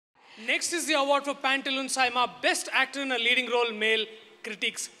Next is the award for Pantaloon SIIMA Best Actor in a Leading Role Male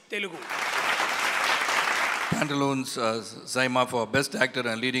Critics Telugu. Pantaloons SIIMA for Best Actor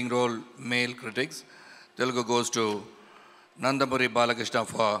and Leading Role Male Critics Telugu goes to Nandamuri Balakrishna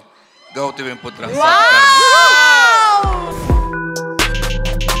for Gautami Putra.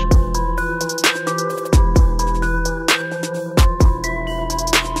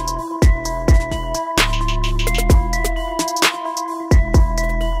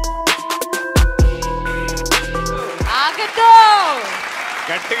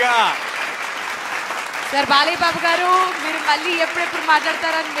 గట్టిగా sir Balayya Babu గారు మీరు మళ్ళీ ఎప్పుడెప్పుడు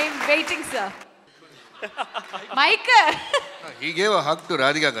మాట్లాడతారని మేము waiting sir. Mic he gave a hug to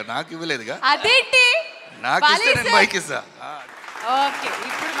Raadhika గారు నాకు ఇవ్వలేదుగా. అదేంటి నాకు ఇస్తే నేను మైక్ ఇస్తా. ఓకే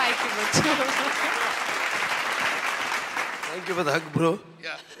ఇప్పుడు మైక్ ఇవ్వచ్చు. Thank you for the hug bro.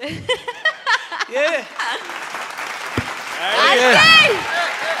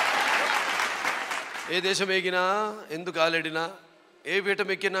 ఏ దేశం ఎగినా ఎందుకు ఆలడినా ఏ పీఠం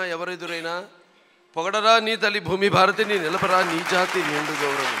ఎక్కినా ఎవరెదురైనా పొగడరా నీ తల్లి భూమి భారతిని నిలపరా నీ జాతి నిండు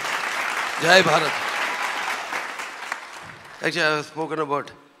గౌరవం. జై Bharat. Actually, I have spoken about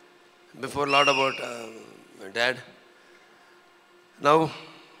before a lot about my dad. Now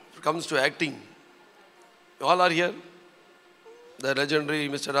it comes to acting. All are here. The legendary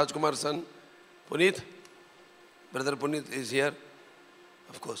Mr. Rajkumar's son, Puneet. Brother Puneet is here,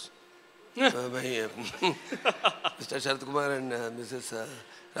 of course. Mr. Sarathkumar and Mrs.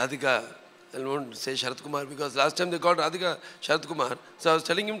 Raadhika. I won't say Sarathkumar because last time they called Raadhika Sarathkumar. So I was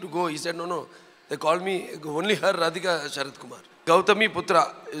telling him to go. He said, no. They called me only her Raadhika Sarathkumar. Gautami Putra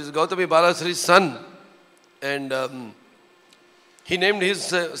is Gautami Balasri's son. And he named his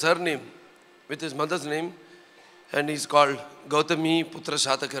surname with his mother's name. And he's called Gautami Putra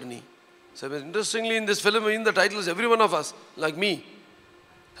Shatakarni. So interestingly in this film, in the title is every one of us, like me.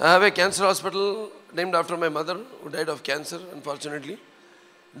 I have a cancer hospital named after my mother who died of cancer, unfortunately.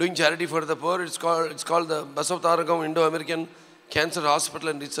 Doing charity for the poor. It's called the Basavtaragam Indo-American Cancer Hospital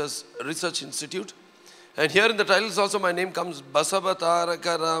and Research Institute. And here in the titles also my name comes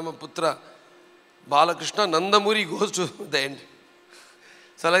Basavataraka Putra Balakrishna. Nandamuri goes to the end.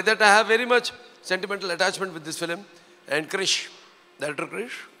 So like that I have very much sentimental attachment with this film. And Krish, director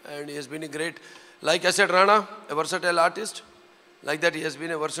Krish, and he has been a great, like I said, Rana, a versatile artist. Like that he has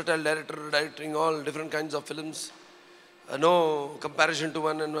been a versatile director, directing all different kinds of films. No comparison to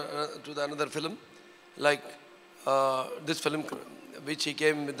one and to the another film. Like this film which he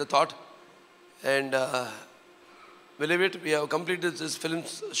came with the thought. And believe it, we have completed this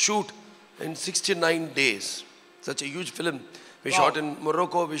film's shoot in 69 days. Such a huge film. We shot in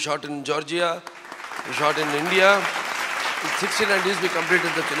Morocco, we shot in Georgia, we shot in India. In 69 days we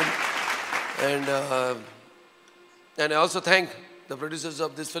completed the film. And I also thank the producers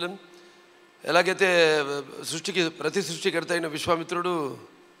of this film. ఎలాగైతే సృష్టికి ప్రతి సృష్టికర్త అయిన విశ్వామిత్రుడు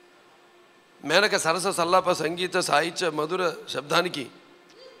మేనక సరస సల్లాప సంగీత సాహిత్య మధుర శబ్దానికి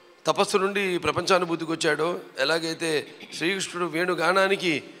తపస్సు నుండి ప్రపంచానుభూతికి వచ్చాడో, ఎలాగైతే శ్రీకృష్ణుడు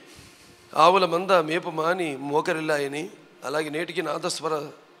వేణుగానానికి ఆవుల మంద మేపు మాని మోకరిల్లాయని, అలాగే నేటికి నాదస్వర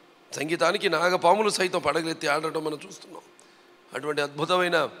సంగీతానికి నాగపాములు సైతం పడగలెత్తి ఆడటం మనం చూస్తున్నాం. అటువంటి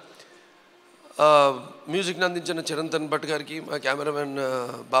అద్భుతమైన మ్యూజిక్ని అందించిన చిరంతన్ భట్ గారికి, మా కెమెరామెన్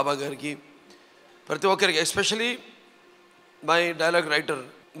బాబా గారికి, ప్రతి ఒక్కరికి, especially my dialogue writer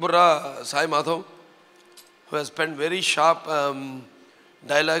Borra Sai Madhav, who has penned very sharp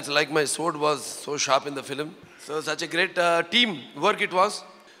dialogues, like my sword was so sharp in the film. So such a great team work it was.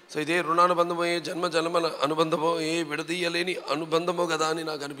 So ఇదే రుణానుబంధమో, ఏ జన్మ జన్మల అనుబంధమో, ఏ విడదీయలేని అనుబంధమో కదా అని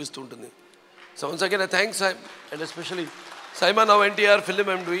నాకు అనిపిస్తూ ఉంటుంది. So once again I thank Sai, and especially SIIMA now NTR film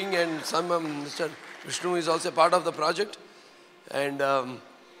I'm doing, and some Mr. Vishnu is also a part of the project. And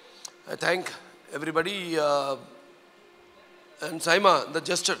I thank everybody and SIIMA, the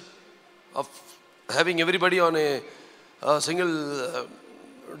gesture of having everybody on a single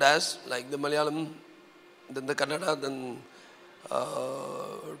dash, like the Malayalam, then the Kannada, then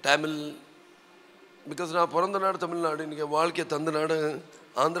Tamil. Because na Poranda Nadu, Tamil Nadu, inke Valke Tanda Nadu,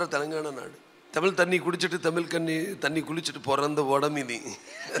 Andhra Telangana Nadu. Tamil Tanni Kudichittu, Tamil Kanni Tanni Kulichittu Poranda Vadamidi.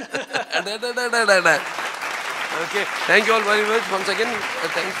 Okay, thank you all very much. Once again,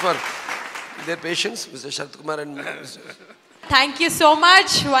 thanks for their patience, Mr. Sarathkumar and Mr. Thank you so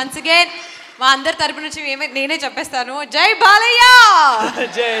much once again. మా అందరి తరపు నుంచి నేనే చెప్పేస్తాను, జై బాలయ్య.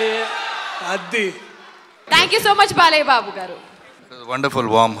 జై అద్ది. Thank you so much Balayya Babu గారు. Wonderful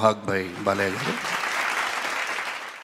warm hug by Balaya garu.